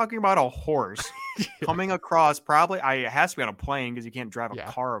 We're talking about a horse coming across it has to be on a plane because you can't drive a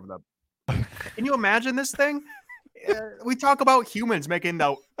car over the... Can you imagine this thing? We talk about humans making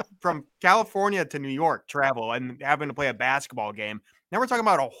from California to New York travel and having to play a basketball game. Now we're talking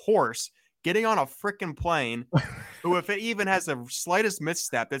about a horse getting on a freaking plane who, if it even has the slightest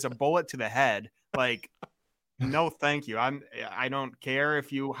misstep, there's a bullet to the head. Like, no, thank you. I don't care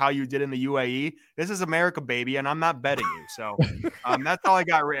how you did in the UAE. This is America, baby, and I'm not betting you. So that's all I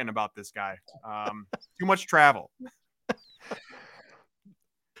got written about this guy. Too much travel.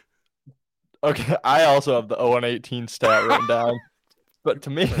 Okay, I also have the 0-18 stat written down. But to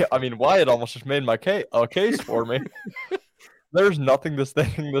me, I mean, Wyatt almost just made my case for me. There's nothing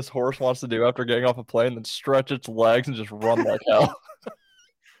this horse wants to do after getting off a plane than stretch its legs and just run like hell.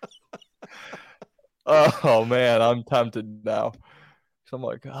 Oh, man, I'm tempted now. So I'm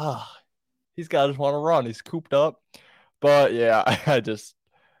like, he's got to just want to run. He's cooped up. But, yeah, I don't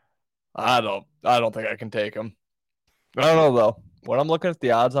think I can take him. I don't know, though. When I'm looking at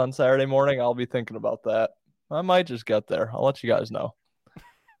the odds on Saturday morning, I'll be thinking about that. I might just get there. I'll let you guys know.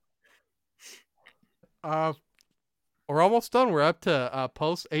 We're almost done. We're up to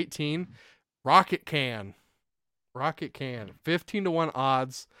post 18. Rocket Can. 15-1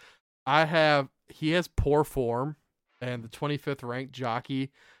 odds. He has poor form and the 25th ranked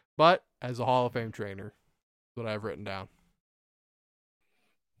jockey, but as a Hall of Fame trainer, is what I've written down.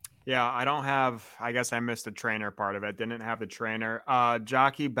 Yeah, I don't have. I guess I missed the trainer part of it. Didn't have the trainer.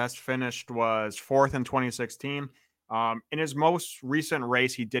 Jockey best finished was fourth in 2016. In his most recent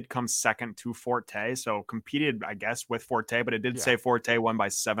race, he did come second to Forte, so competed, I guess, with Forte. But it did say Forte won by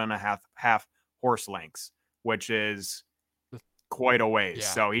 7.5 horse lengths, which is quite a ways. Yeah.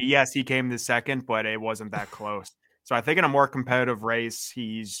 So he came to second, but it wasn't that close. So I think in a more competitive race,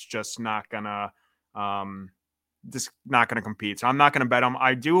 he's just not gonna compete. So I'm not gonna bet him.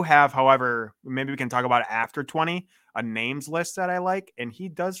 I do have, however, maybe we can talk about it after 20, a names list that I like, and he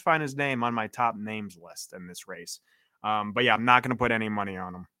does find his name on my top names list in this race. But yeah, I'm not gonna put any money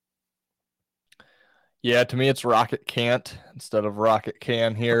on him. Yeah, to me it's Rocket Can't instead of Rocket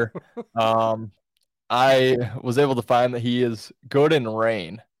Can here. I was able to find that he is good in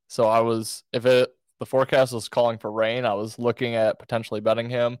rain. So the forecast was calling for rain, I was looking at potentially betting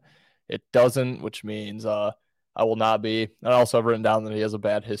him. It doesn't, which means I will not be. I also have written down that he has a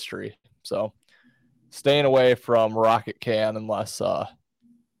bad history. So staying away from Rocket Can unless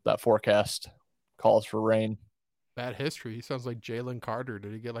that forecast calls for rain. Bad history. He sounds like Jalen Carter.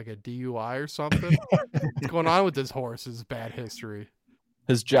 Did he get like a DUI or something? What's going on with this horse? Is bad history.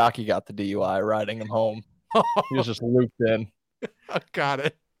 His jockey got the DUI riding him home. He was just looped in. Got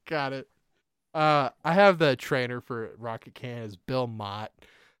it. I have the trainer for Rocket Can is Bill Mott.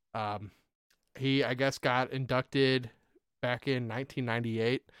 He, I guess, got inducted back in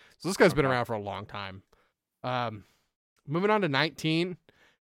 1998. So this guy's been around for a long time. Moving on to 19.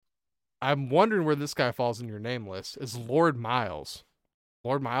 I'm wondering where this guy falls in your name list. Is Lord Miles.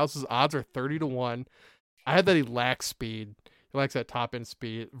 Lord Miles' odds are 30-1. I had that he lacks speed. He likes that top end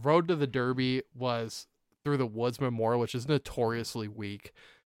speed. Road to the Derby was through the Woods Memorial, which is notoriously weak.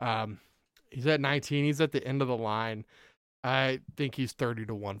 He's at 19. He's at the end of the line. I think he's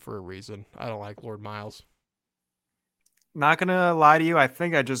 30-1 for a reason. I don't like Lord Miles. Not gonna lie to you, I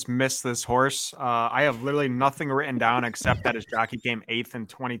think I just missed this horse. I have literally nothing written down except that his jockey came 8th in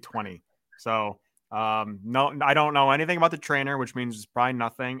 2020. So no, I don't know anything about the trainer, which means it's probably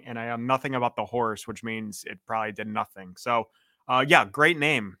nothing, and I have nothing about the horse, which means it probably did nothing. So yeah, great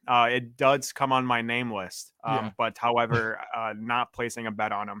name. It does come on my name list, but however, not placing a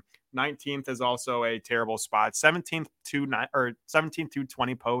bet on him. 19th is also a terrible spot. 17th to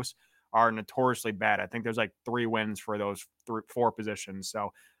 20 posts are notoriously bad. I think there's like 3 wins for those 4 positions.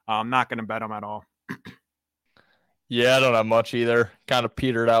 So I'm not going to bet them at all. Yeah, I don't have much either. Kind of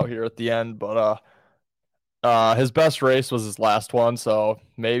petered out here at the end, but his best race was his last one, so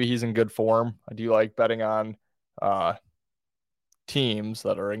maybe he's in good form. I do like betting on teams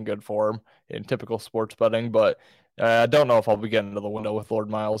that are in good form in typical sports betting, but I don't know if I'll be getting into the window with Lord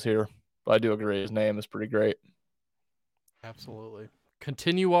Miles here. But I do agree his name is pretty great. Absolutely.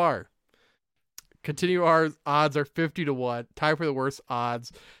 Continuar odds are 50-1. Tie for the worst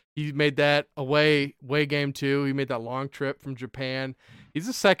odds. He made that away game too. He made that long trip from Japan. He's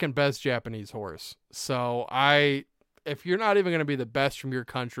the second best Japanese horse. So if you're not even going to be the best from your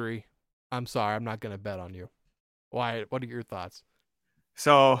country, I'm sorry, I'm not going to bet on you. Why? What are your thoughts?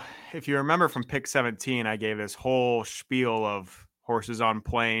 So if you remember from pick 17, I gave this whole spiel of horses on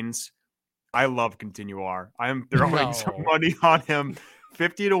planes. I love Continuar. I am throwing some money on him.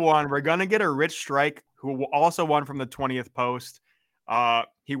 50-1. We're going to get a Rich Strike, who also won from the 20th post.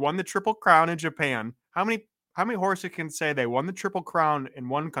 He won the Triple Crown in Japan. How many horses can say they won the Triple Crown in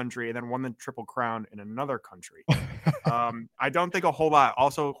one country and then won the Triple Crown in another country? I don't think a whole lot.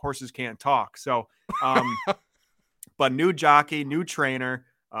 Also, horses can't talk. So, but new jockey, new trainer.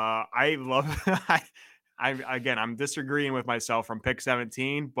 I love I'm disagreeing with myself from pick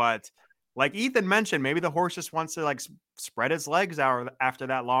 17, but like Ethan mentioned, maybe the horse just wants to like spread his legs out after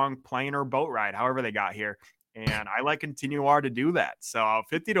that long plane or boat ride, however they got here. And I like Continuar to do that. So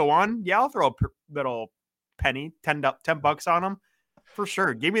 50-1, yeah, I'll throw a little penny, $10 on him for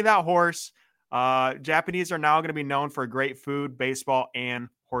sure. Give me that horse. Japanese are now going to be known for great food, baseball, and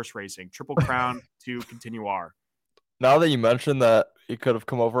horse racing. Triple Crown to Continuar. Now that you mentioned that he could have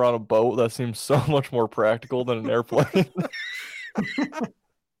come over on a boat, that seems so much more practical than an airplane.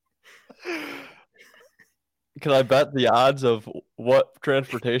 Can I bet the odds of what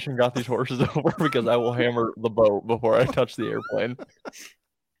transportation got these horses over? Because I will hammer the boat before I touch the airplane.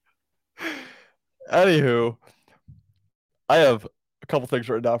 Anywho, I have a couple things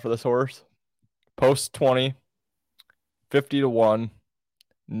written down for this horse. Post 20, 50-1,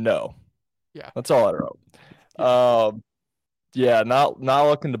 no. Yeah. That's all I wrote. Yeah, not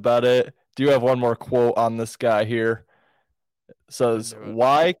looking to bet it. Do have one more quote on this guy here. It says,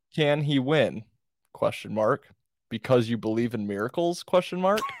 "Why can he win?" ? Because you believe in miracles? ?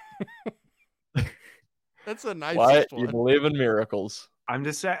 That's a nice Why one. you believe in miracles? I'm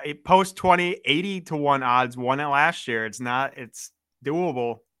just saying, post 20, 80 to 1 odds won it last year. It's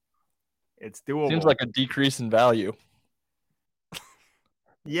doable. It's doable. Seems like a decrease in value.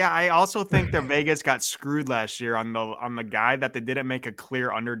 Yeah, I also think that Vegas got screwed last year on the guy that they didn't make a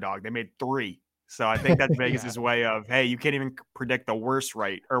clear underdog. They made 3. So I think that's Vegas's way of, hey, you can't even predict the worst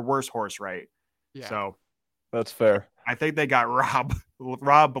horse right. Yeah. So that's fair. I think they got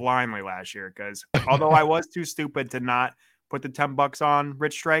robbed blindly last year because although I was too stupid to not put the $10 on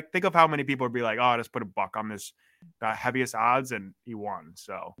Rich Strike, think of how many people would be like, oh, just put $1 on this heaviest odds, and he won.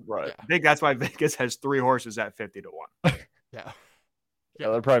 So right. I think that's why Vegas has 3 horses at 50 to 1. Yeah. Yeah,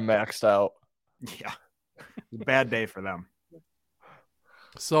 they're probably maxed out. Yeah. Bad day for them.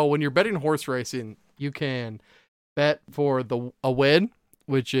 So when you're betting horse racing, you can bet for a win,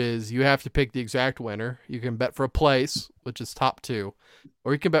 which is you have to pick the exact winner. You can bet for a place, which is top 2,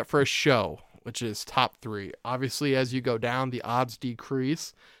 or you can bet for a show, which is top 3. Obviously, as you go down, the odds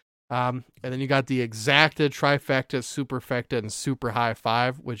decrease. And then you got the exacta, trifecta, superfecta, and super high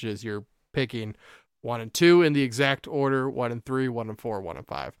 5, which is you're picking 1 and 2 in the exact order, 1 and 3, 1 and 4, 1 and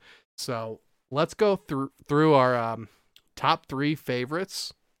 5. So let's go through our top 3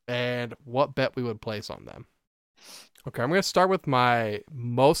 favorites and what bet we would place on them. Okay, I'm going to start with my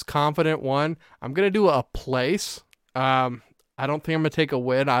most confident one. I'm going to do a place. I don't think I'm going to take a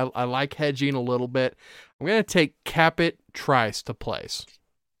win. I like hedging a little bit. I'm going to take Capit Trice to place.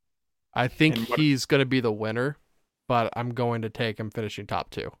 I think he's going to be the winner, but I'm going to take him finishing top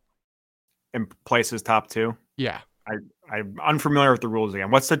 2. And places top 2? Yeah. I'm unfamiliar with the rules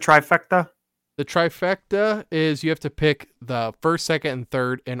again. What's the trifecta? The trifecta is you have to pick the first, second, and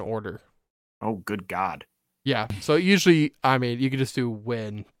third in order. Oh, good God. Yeah. So usually, I mean, you can just do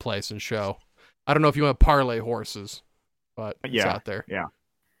win, place, and show. I don't know if you want to parlay horses, but it's out there. Yeah.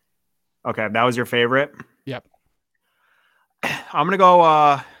 Okay, that was your favorite? Yep. I'm going to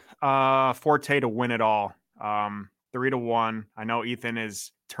go Forte to win it all. 3 to 1. I know Ethan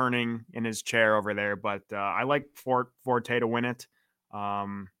is turning in his chair over there, but I like Forte to win it.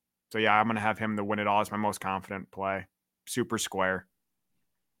 So yeah, I'm going to have him to win it all. It's my most confident play. Super square.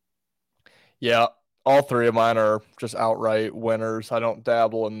 Yeah, all 3 of mine are just outright winners. I don't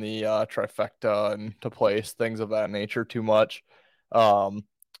dabble in the trifecta and to place things of that nature too much. But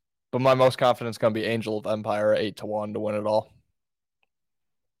my most confident is going to be Angel of Empire at 8 to 1 to win it all.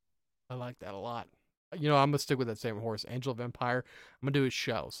 I like that a lot. You know, I'm going to stick with that same horse, Angel of Empire. I'm going to do his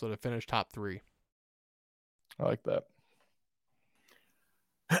show, so to finish top 3. I like that.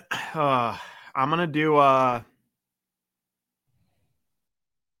 I'm going to do God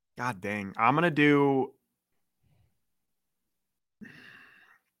dang. I'm going to do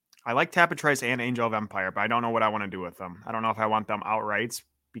I like Tapitrice and Angel of Empire, but I don't know what I want to do with them. I don't know if I want them outrights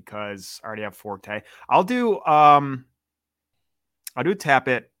because I already have Forte. I'll do Tap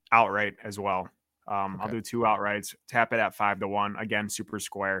It outright as well. Okay. I'll do 2 outrights. Tap It at 5 to 1. Again, super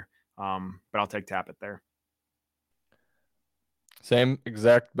square. But I'll take Tap It there. Same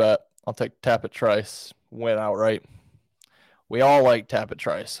exact bet. I'll take Tap It Trice. Win outright. We all like Tap It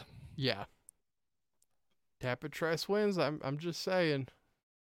Trice. Yeah. Tap It Trice wins. I'm just saying.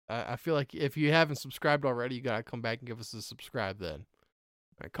 I feel like if you haven't subscribed already, you gotta come back and give us a subscribe then.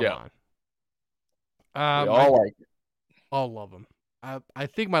 Right, come on. We all like it. All love them. I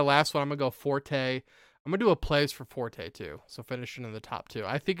think my last one, I'm going to go Forte. I'm going to do a place for Forte, too. So finishing in the top 2.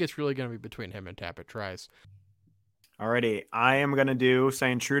 I think it's really going to be between him and Tapit Trice. Alrighty. I am going to do,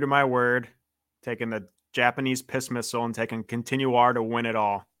 saying true to my word, taking the Japanese piss missile and taking Continuar to win it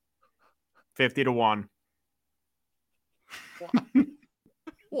all. 50 to 1.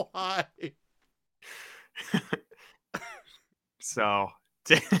 Why? So...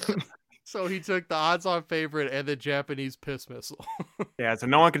 So he took the odds-on favorite and the Japanese piss missile. Yeah, so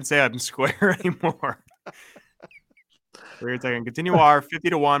no one can say I'm square anymore. We're taking Continuar 50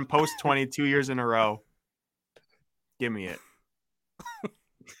 to 1, post 20, 2 years in a row. Give me it.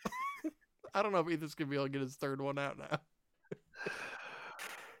 I don't know if Ethan's gonna be able to get his third one out now.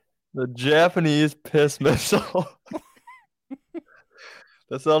 The Japanese piss missile.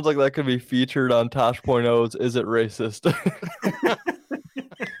 That sounds like that could be featured on Tosh.0's Is It Racist?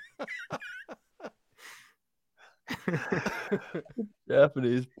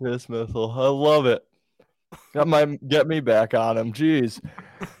 Japanese piss missile. I love it. Get me back on him. Jeez.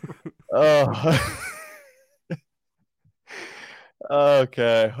 Oh.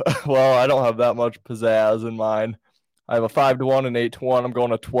 Okay. Well, I don't have that much pizzazz in mine. I have a 5 to 1 and 8 to 1. I'm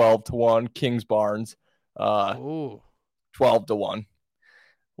going to 12 to 1. Kings Barnes. 12 to 1.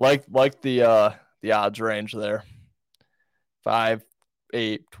 Like the odds range there. 5,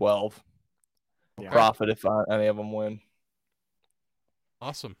 8, 12. Yeah. Profit if any of them win.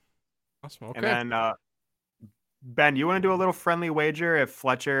 Awesome. Okay. And then Ben, you want to do a little friendly wager if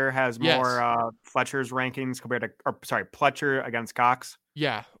Fletcher has more Fletcher's rankings compared to, Pletcher against Cox?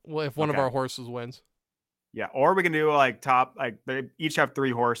 Yeah. Well, if one of our horses wins. Yeah. Or we can do they each have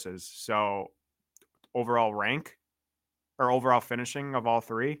 3 horses. So overall rank or overall finishing of all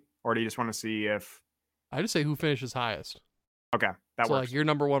 3? Or do you just want to see if. I just say who finishes highest. Okay. That works. Like your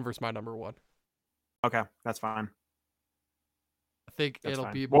number 1 versus my number 1. Okay. That's fine. I think That's it'll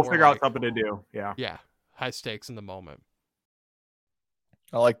fine. be We'll more figure out something to do. Yeah. Yeah. High stakes in the moment.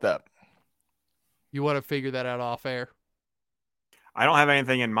 I like that. You want to figure that out off air? I don't have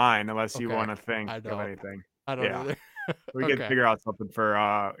anything in mind unless you want to think of anything. I don't either. We can figure out something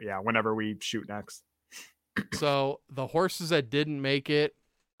for whenever we shoot next. So the horses that didn't make it,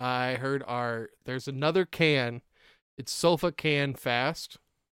 I heard there's another can. It's Sofa Can Fast.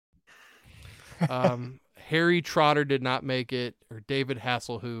 Harry Trotter did not make it, or David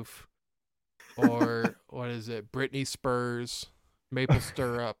Hasselhoof, or what is it? Brittany Spurs, Maple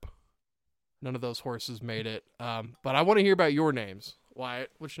Stirrup. None of those horses made it. But I want to hear about your names.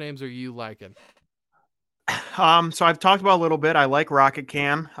 Wyatt, which names are you liking? So I've talked about a little bit. I like Rocket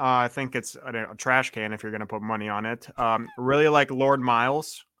Can. I think it's a trash can if you're going to put money on it. Really like Lord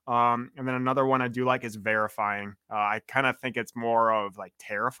Miles. And then another one I do like is Verifying. I kind of think it's more of like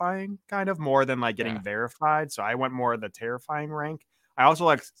terrifying, kind of more than like getting verified. So I went more of the terrifying rank. I also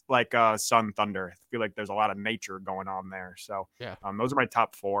like Sun Thunder. I feel like there's a lot of nature going on there. So those are my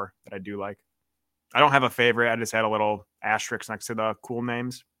top 4 that I do like. I don't have a favorite. I just had a little asterisk next to the cool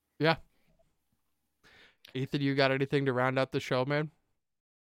names. Yeah. Ethan, you got anything to round out the show, man?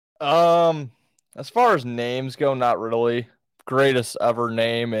 As far as names go, not really. Greatest ever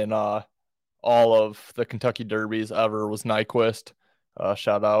name in all of the Kentucky Derbies ever was Nyquist.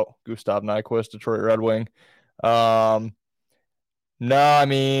 Shout out Gustav Nyquist, Detroit Red Wing. No, I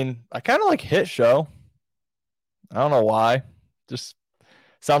mean, I kind of like Hit Show. I don't know why. Just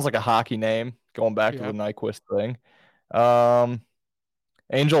sounds like a hockey name, going back to the Nyquist thing.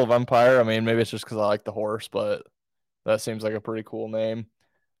 Angel of Empire, I mean, maybe it's just because I like the horse, but that seems like a pretty cool name.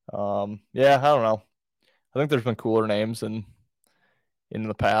 I don't know. I think there's been cooler names in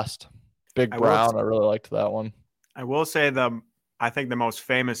the past. Big Brown, I really liked that one. I will say I think the most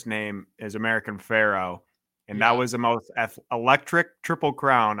famous name is American Pharaoh. And that was the most electric Triple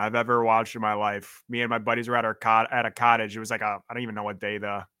Crown I've ever watched in my life. Me and my buddies were at a cottage. It was like I don't even know what day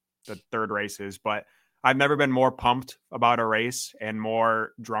the third race is, but I've never been more pumped about a race and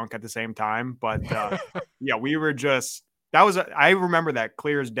more drunk at the same time. But we were just I remember that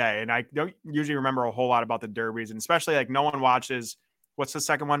clear as day. And I don't usually remember a whole lot about the Derbies, and especially like no one watches. What's the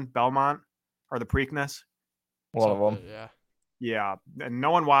second one? Belmont or the Preakness? One of them. Yeah, and no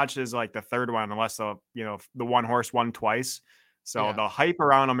one watches like the third one unless the one horse won twice. So the hype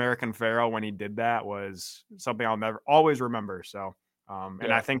around American Pharaoh when he did that was something I'll always remember. So,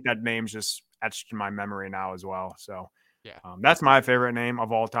 and I think that name's just etched in my memory now as well. So, that's my favorite name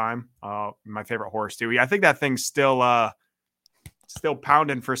of all time. My favorite horse too. I think that thing's still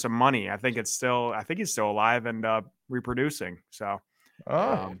pounding for some money. I think he's still alive and reproducing. So,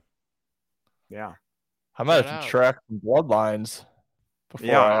 yeah. I might have to track some bloodlines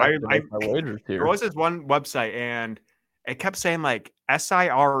before I make my wagers here. There was this one website and it kept saying like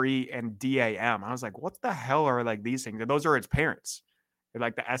SIRE and DAM. I was like, what the hell are like these things? And those are its parents. They're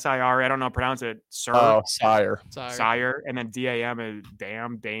like the SIRE, I don't know, pronounce it. Sire. And then DAM is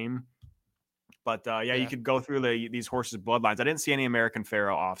dame. But you could go through these horses' bloodlines. I didn't see any American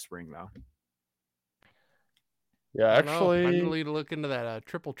Pharaoh offspring though. Yeah, actually, I need to look into that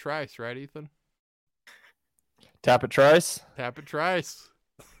triple trice, right, Ethan? Tap it trice.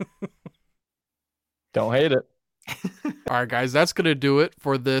 Don't hate it. All right, guys, that's going to do it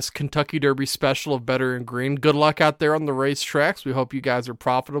for this Kentucky Derby special of Better in Green. Good luck out there on the racetracks. We hope you guys are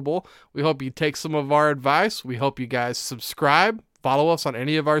profitable. We hope you take some of our advice. We hope you guys subscribe. Follow us on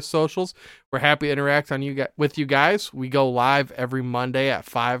any of our socials. We're happy to interact with you guys. We go live every Monday at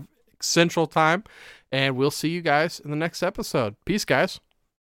 5 Central Time, and we'll see you guys in the next episode. Peace, guys.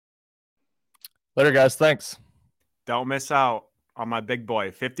 Later, guys. Thanks. Don't miss out on my big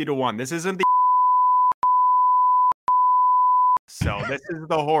boy, 50-1. This isn't the so this is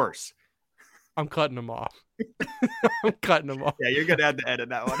the horse. I'm cutting him off. Yeah, you're gonna have to edit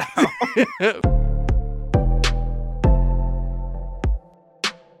that one out.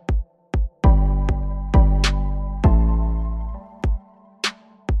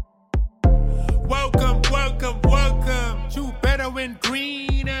 Welcome to Better in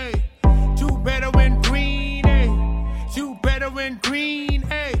Green, eh? To Better in Green, eh? To Better in Green,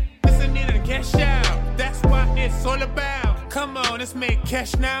 eh? Listening to cash out, that's what it's all about. Come on, let's make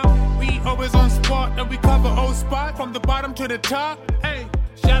cash now. We always on spot and we cover all spot from the bottom to the top. Hey,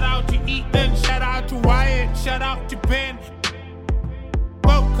 shout out to Ethan, shout out to Wyatt, shout out to Ben.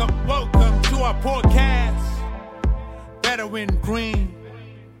 Welcome to our podcast. Better win green.